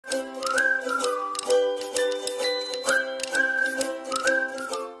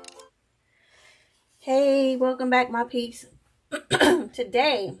welcome back, my peeps.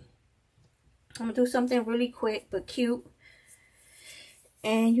 Today I'm gonna do something really quick but cute,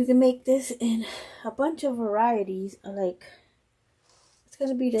 and you can make this in a bunch of varieties. Like, it's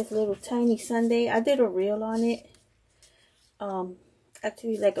gonna be this little tiny sundae. I did a reel on it.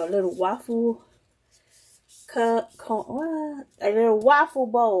 Actually, like a little waffle cup, a little waffle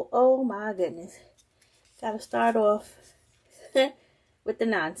bowl. Oh my goodness, gotta start off with the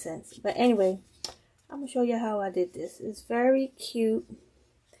nonsense. But anyway, I'm gonna show you how I did this. It's very cute.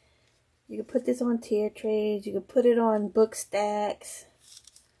 You can put this on tier trays. You can put it on book stacks,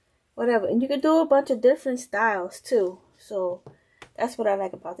 whatever. And you can do a bunch of different styles too. So that's what I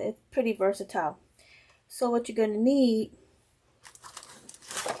like about it. It's pretty versatile. So what you're gonna need,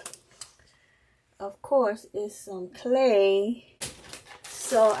 of course, is some clay.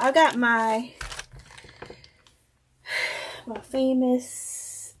 So I got my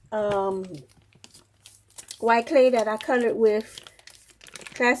famous white clay that I colored with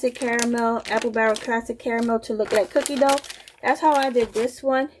classic caramel, apple barrel classic caramel to look like cookie dough. That's how I did this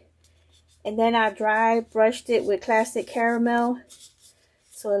one. And then I dry brushed it with classic caramel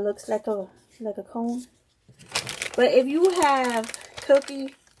so it looks like a cone. But if you have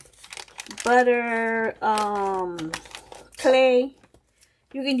cookie butter clay,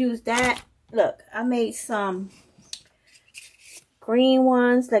 you can use that. Look, I made some green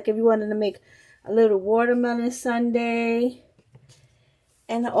ones, like if you wanted to make a little watermelon sundae.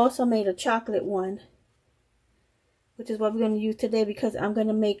 And I also made a chocolate one, which is what we're going to use today because I'm going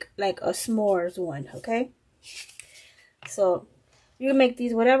to make like a s'mores one, okay? So you can make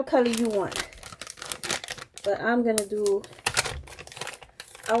these whatever color you want. But I'm going to do,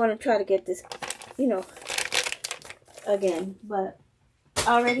 I want to try to get this, you know, again. But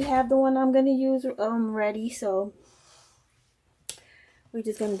I already have the one I'm going to use ready, so we're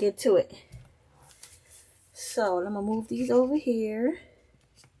just going to get to it. So I'm going to move these over here.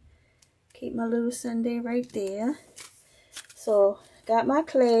 Keep my little sundae right there. So got my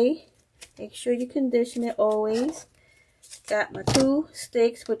clay. Make sure you condition it always. Got my 2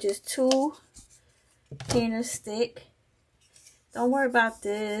 sticks, which is 2 painter stick. Don't worry about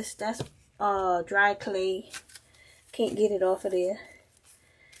this. That's dry clay. Can't get it off of there.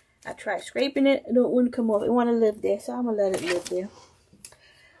 I tried scraping it. It don't want to come off. It want to live there, so I'm gonna let it live there.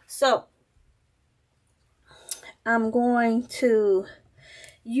 So I'm going to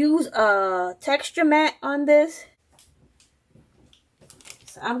use a texture mat on this.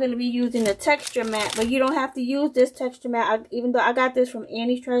 So I'm going to be using a texture mat, but you don't have to use this texture mat. Even though I got this from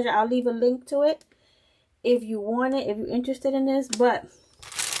Annie's Treasure, I'll leave a link to it if you want it, if you're interested in this. But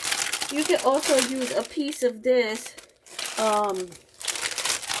you can also use a piece of this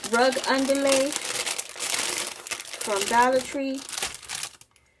rug underlay from Dollar Tree.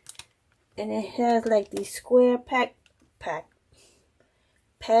 And it has like these square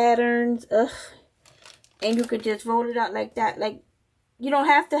patterns. And you could just roll it out like that. Like, you don't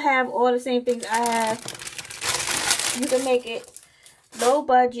have to have all the same things I have. You can make it low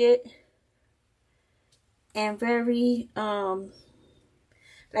budget and very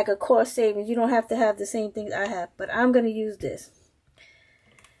like a cost savings. You don't have to have the same things I have, but I'm going to use this.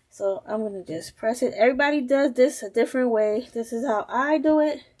 So I'm going to just press it. Everybody does this a different way. This is how I do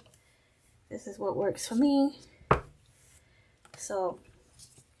it. This is what works for me. So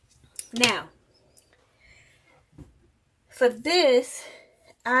now, for this,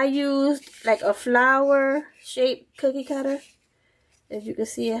 I used like a flower shaped cookie cutter. As you can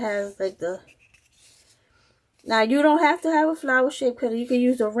see, it has like the... Now, you don't have to have a flower shaped cutter. You can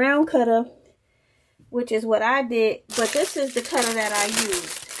use a round cutter, which is what I did. But this is the cutter that I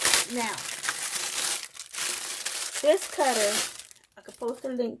used. Now, this cutter, I can post a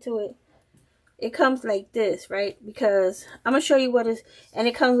link to it. It comes like this, right? Because I'm going to show you what is... And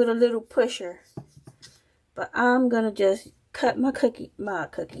it comes with a little pusher. But I'm going to just cut my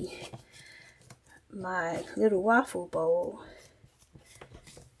little waffle bowl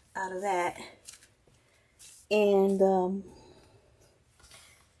out of that. And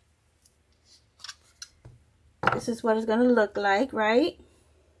this is what it's going to look like, right?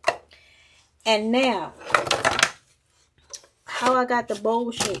 And now, how I got the bowl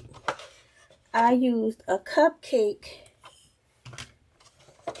shape. I used a cupcake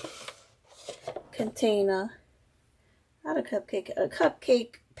container. Not a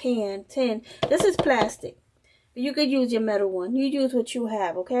cupcake pan, tin. This is plastic. But you could use your metal one. You use what you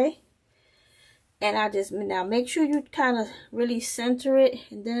have, okay? And I just, now make sure you kind of really center it.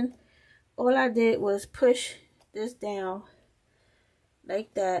 And then all I did was push this down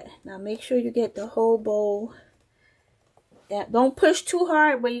like that. Now make sure you get the whole bowl. Don't push too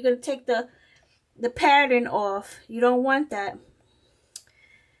hard, but you're going to take the the pattern off. You don't want that.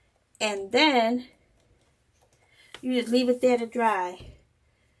 And then you just leave it there to dry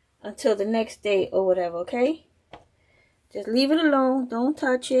until the next day or whatever, okay? Just leave it alone. Don't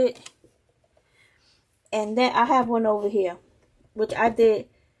touch it. And then I have one over here, which I did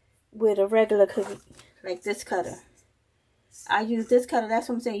with a regular cookie, like this cutter. I use this cutter. That's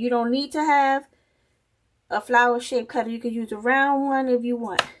what I'm saying. You don't need to have a flower shaped cutter. You can use a round one if you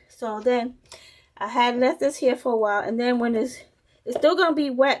want. So then I had left this here for a while, and then when it's still gonna be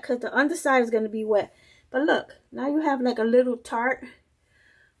wet because the underside is gonna be wet. But look, now you have like a little tart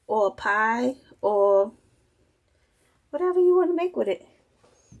or a pie or whatever you want to make with it.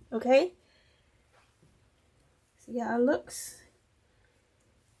 Okay? See how it looks?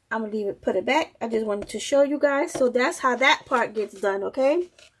 I'm gonna leave it, put it back. I just wanted to show you guys. So that's how that part gets done, okay?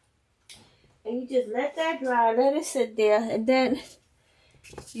 And you just let that dry, let it sit there, and then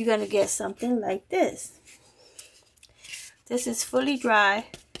you're gonna get something like this. This is fully dry.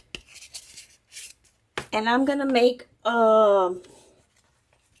 And I'm gonna make I'm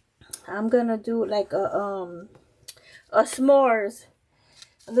gonna do like a s'mores,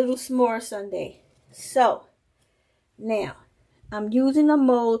 a little s'more sundae. So now I'm using a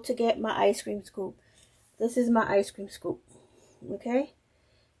mold to get my ice cream scoop. This is my ice cream scoop. Okay,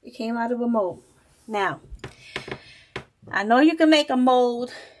 it came out of a mold. Now I know you can make a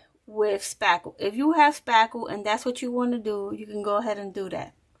mold with spackle. If you have spackle and that's what you want to do, you can go ahead and do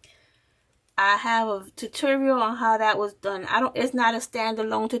that. I have a tutorial on how that was done. It's not a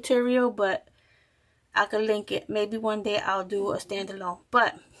standalone tutorial, but I can link it. Maybe one day I'll do a standalone.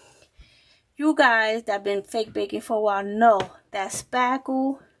 But you guys that have been fake baking for a while know that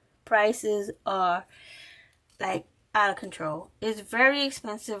spackle prices are like out of control. It's very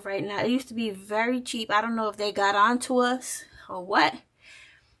expensive right now. It used to be very cheap. I don't know if they got onto us or what,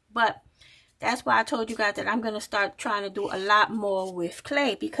 but that's why I told you guys that I'm going to start trying to do a lot more with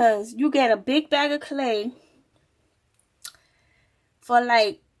clay, because you get a big bag of clay for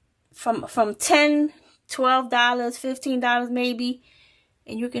like from $10, $12, $15 maybe,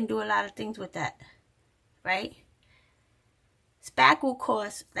 and you can do a lot of things with that, right? Spackle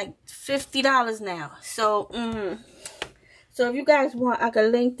costs like $50 now. So so if you guys want, I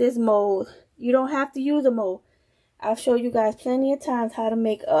can link this mold. You don't have to use a mold. I'll show you guys plenty of times how to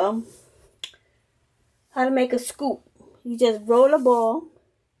make a scoop. You just roll a ball.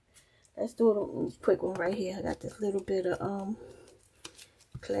 Let's do a quick one right here. I got this little bit of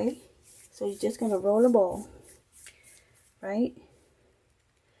clay. So you're just gonna roll a ball, right?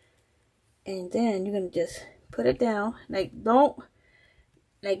 And then you're gonna just put it down. You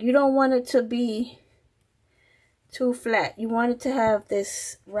don't want it to be too flat. You want it to have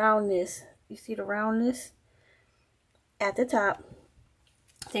this roundness. You see the roundness at the top.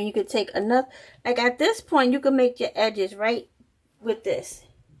 Then you could take enough, like at this point you can make your edges right with this.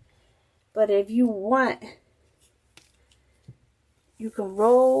 But if you want, you can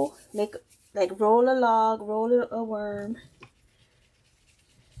roll a log, roll a worm,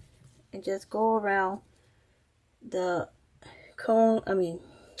 and just go around the cone,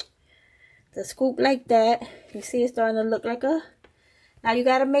 the scoop like that. You see it's starting to look like a, now you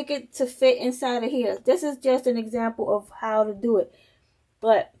got to make it to fit inside of here. This is just an example of how to do it.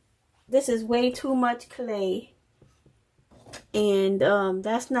 But this is way too much clay, and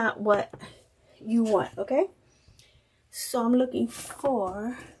that's not what you want, okay? So I'm looking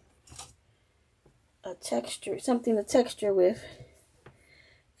for a texture, something to texture with,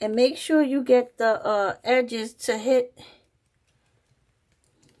 and make sure you get the edges to hit.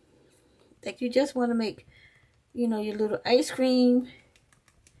 Like you just want to make, you know, your little ice cream.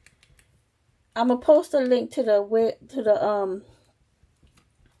 I'm gonna post a link to the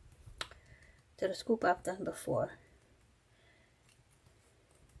scoop I've done before.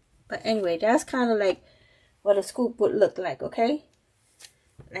 But anyway, that's kind of like what a scoop would look like, okay?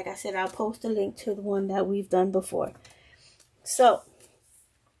 Like I said, I'll post a link to the one that we've done before. So,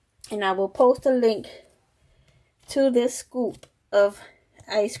 and I will post a link to this scoop of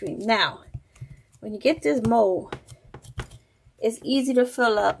ice cream. Now, when you get this mold, it's easy to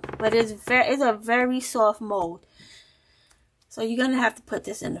fill up, but it's a very soft mold. So you're going to have to put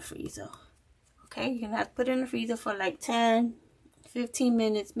this in the freezer. Okay, you're going to have to put it in the freezer for like 10, 15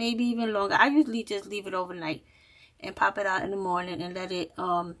 minutes, maybe even longer. I usually just leave it overnight and pop it out in the morning and let it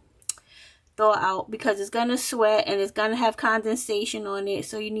thaw out, because it's going to sweat and it's going to have condensation on it.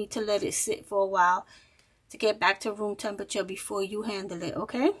 So you need to let it sit for a while to get back to room temperature before you handle it,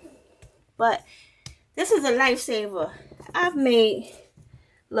 okay? But this is a lifesaver. I've made,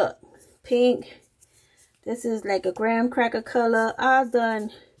 look, pink. This is like a graham cracker color. I've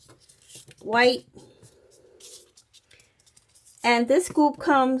done white. And this scoop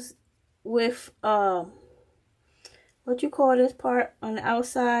comes with what you call this part on the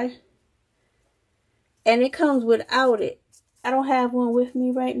outside, and it comes without it. I don't have one with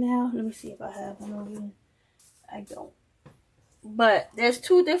me right now. Let me see if I have one over here. I don't. But there's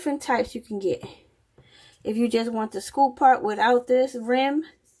two different types you can get. If you just want the scoop part without this rim,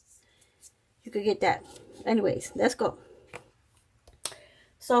 you could get that. Anyways, let's go.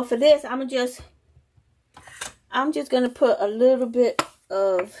 So for this, I'm just gonna put a little bit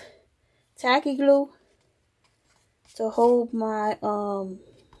of tacky glue to hold my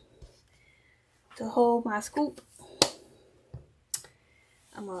scoop.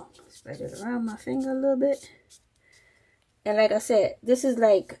 I'm gonna spread it around my finger a little bit. And like I said, this is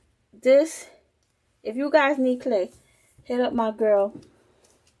like this. If you guys need clay, hit up my girl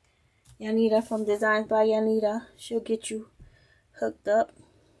Yanita from Designs by Yanita. She'll get you hooked up.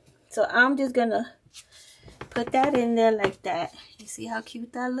 So I'm just gonna put that in there like that. You see how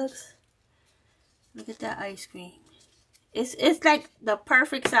cute that looks? Look at that ice cream. It's like the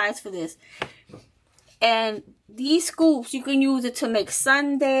perfect size for this. And these scoops, you can use it to make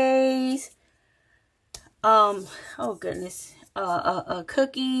sundaes. Oh goodness. A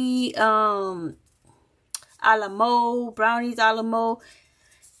cookie, a la mode, brownies a la mode.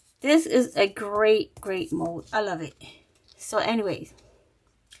 This is a great mold. I love it. So anyways,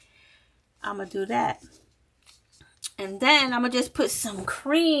 I'm gonna do that. And then I'm gonna just put some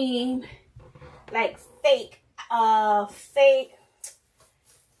cream, like fake,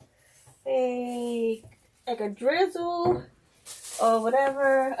 like a drizzle or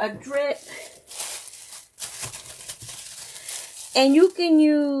whatever, a drip. And you can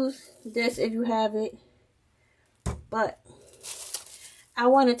use this if you have it, but I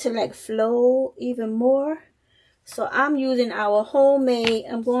want it to like flow even more. So I'm using our homemade,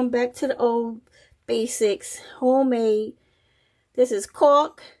 I'm going back to the old basics, homemade. This is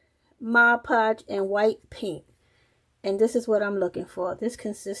caulk, Mod Podge, and white paint. And this is what I'm looking for, this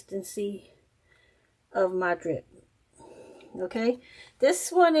consistency of my drip. Okay, this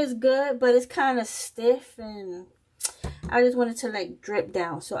one is good, but it's kind of stiff, and I just want it to like drip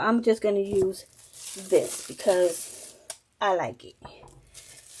down. So I'm just going to use this because I like it.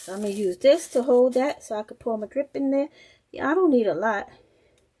 So I'm going to use this to hold that so I can pour my drip in there. Yeah, I don't need a lot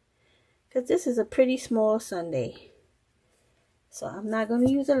because this is a pretty small sundae. So I'm not going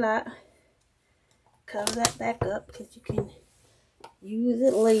to use a lot. Cover that back up because you can use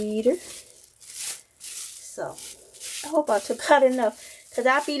it later. So I hope I took out enough, because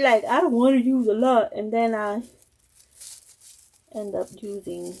I be like, I don't want to use a lot, and then I end up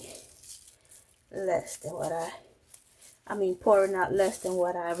using less than what I mean pouring out less than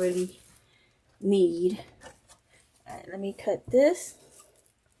what I really need. Alright, let me cut this.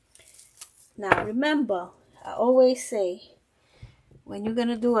 Now remember, I always say, when you're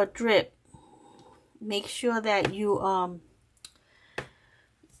gonna do a drip, make sure that you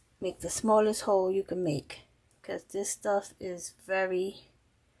make the smallest hole you can make, because this stuff is very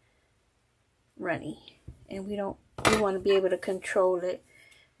runny, and we want to be able to control it.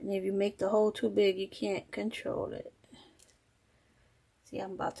 And if you make the hole too big, you can't control it. See,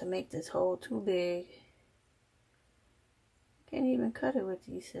 I'm about to make this hole too big. Can't even cut it with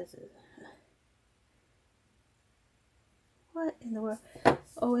these scissors. What in the world?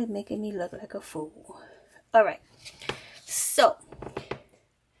 Always making me look like a fool. Alright, so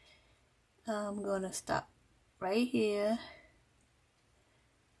I'm gonna stop right here.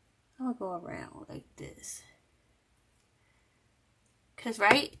 I'm gonna go around like this. Because,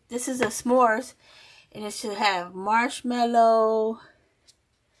 right, this is a s'mores, and it should have marshmallow,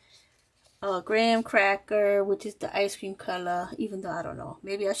 graham cracker, which is the ice cream color, even though I don't know.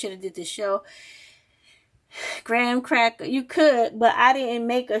 Maybe I should have did the shell. Graham cracker, you could, but I didn't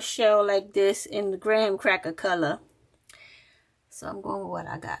make a shell like this in the graham cracker color. So I'm going with what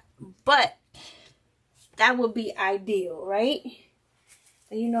I got. But that would be ideal, right?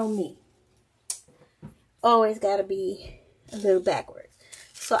 But you know me. Always got to be a little backwards.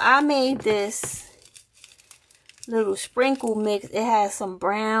 So I made this little sprinkle mix. It has some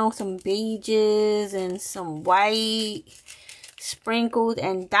brown, some beiges, and some white sprinkled,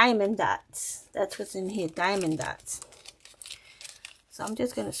 and diamond dots. That's what's in here, diamond dots. So I'm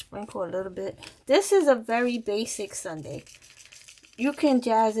just going to sprinkle a little bit. This is a very basic sundae. You can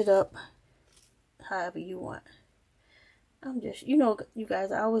jazz it up however you want. I'm just, you know, you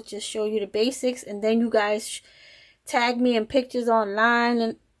guys, I always just show you the basics, and then you guys tag me in pictures online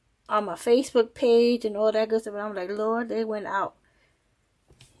and on my Facebook page and all that good stuff. And I'm like, Lord, they went out.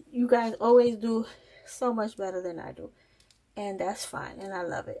 You guys always do so much better than I do. And that's fine. And I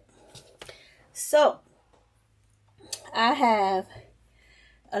love it. So I have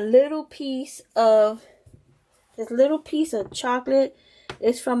a little piece of this little piece of chocolate.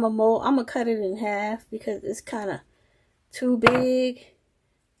 It's from a mold. I'm gonna cut it in half because it's kind of too big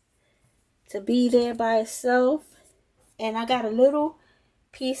to be there by itself. And I got a little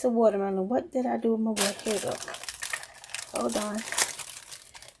piece of watermelon. What did I do with my water? Here we go. Hold on.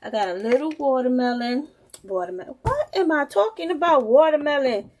 I got a little watermelon. Watermelon. What am I talking about?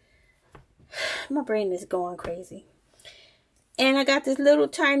 Watermelon. My brain is going crazy. And I got this little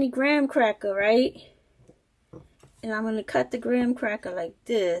tiny graham cracker, right? And I'm going to cut the graham cracker like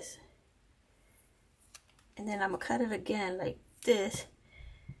this. And then I'm going to cut it again like this.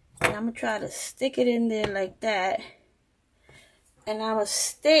 And I'm going to try to stick it in there like that. And I'm going to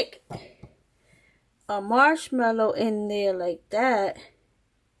stick a marshmallow in there like that.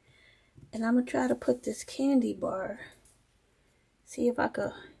 And I'm going to try to put this candy bar. See if I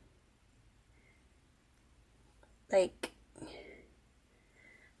could, like,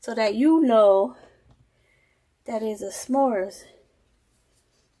 so that you know that is a s'mores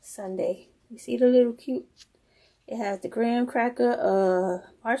sundae. You see the little cute, it has the graham cracker,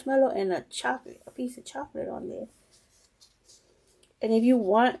 marshmallow, and a piece of chocolate on there. And if you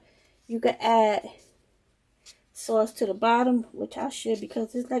want, you can add sauce to the bottom, which I should,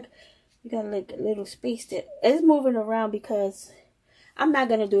 because it's like, you got like a little space there. It's moving around because I'm not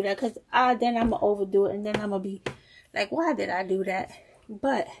going to do that, because then I'm going to overdo it, and then I'm going to be like, why did I do that?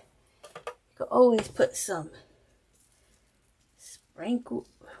 But you can always put some sprinkle,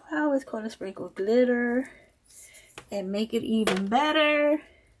 I always call it sprinkled glitter, and make it even better.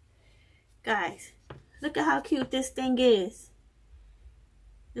 Guys, look at how cute this thing is.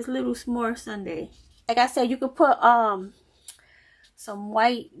 This little s'more sundae. Like I said, you could put some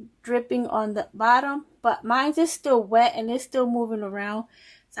white dripping on the bottom, but mine's is still wet and it's still moving around,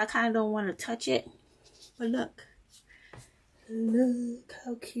 so I kind of don't want to touch it. But look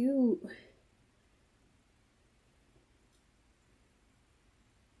how cute.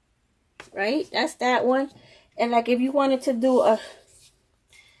 Right, that's that one. And like if you wanted to do a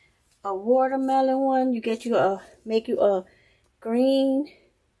watermelon one, you get you make you a green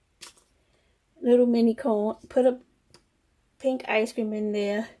little mini cone, put a pink ice cream in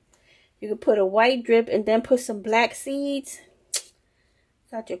there. You can put a white drip and then put some black seeds.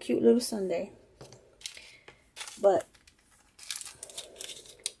 Got your cute little sundae. But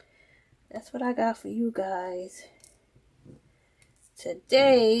that's what I got for you guys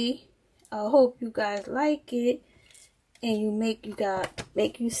today. I hope you guys like it and you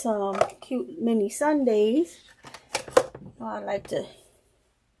make you some cute mini sundaes. I like to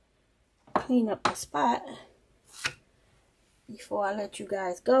clean up the spot before I let you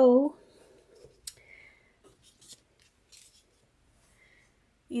guys go.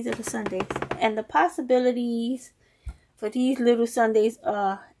 These are the sundaes, and the possibilities for these little sundaes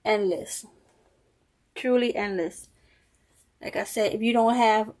are endless, truly endless. Like I said, if you don't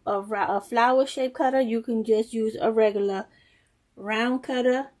have a flower shape cutter, you can just use a regular round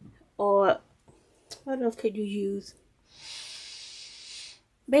cutter, or what else could you use?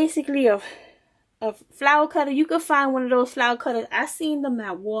 Basically a flower cutter. You can find one of those flower cutters. I seen them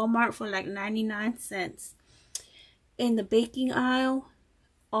at Walmart for like 99 cents in the baking aisle,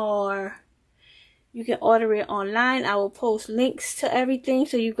 or you can order it online. I will post links to everything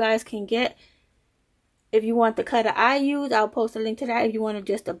so you guys can get. If you want the cutter I use, I'll post a link to that. If you want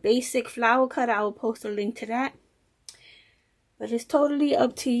just a basic flower cutter, I will post a link to that. But it's totally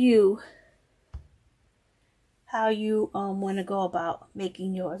up to you how you want to go about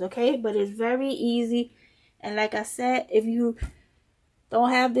making yours, okay? But it's very easy. And like I said, if you don't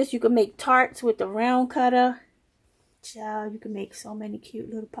have this, you can make tarts with the round cutter. Child, you can make so many cute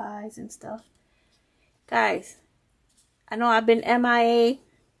little pies and stuff. Guys, I know I've been MIA,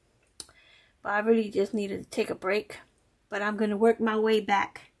 but I really just needed to take a break. But I'm going to work my way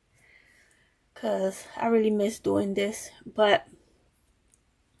back, because I really miss doing this. But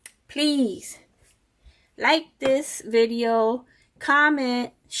please like this video,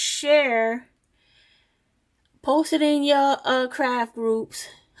 comment, share, post it in your craft groups,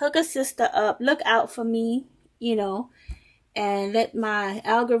 hook a sister up, look out for me, you know, and let my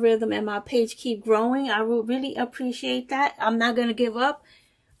algorithm and my page keep growing. I will really appreciate that. I'm not going to give up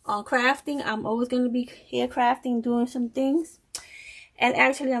on crafting. I'm always going to be here crafting, doing some things. And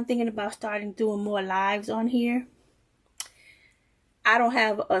actually, I'm thinking about starting doing more lives on here. I don't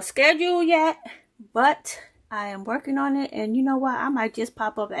have a schedule yet, but I am working on it. And you know what? I might just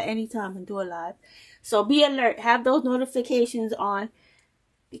pop up at any time and do a live. So be alert. Have those notifications on,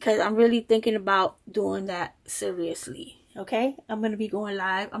 because I'm really thinking about doing that seriously. Okay, I'm going to be going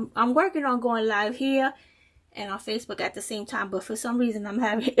live. I'm working on going live here and on Facebook at the same time, but for some reason I'm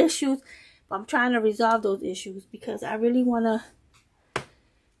having issues. But I'm trying to resolve those issues because I really want to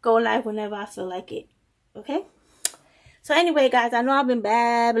go live whenever I feel like it. Okay, so anyway, guys, I know I've been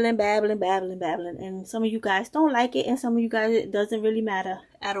babbling, and some of you guys don't like it, and some of you guys, it doesn't really matter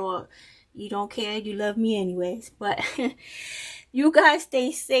at all. You don't care, you love me anyways. But you guys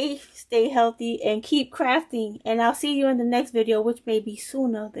stay safe, stay healthy, and keep crafting, and I'll see you in the next video, which may be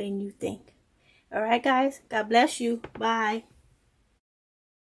sooner than you think. All right, guys, God bless you. Bye.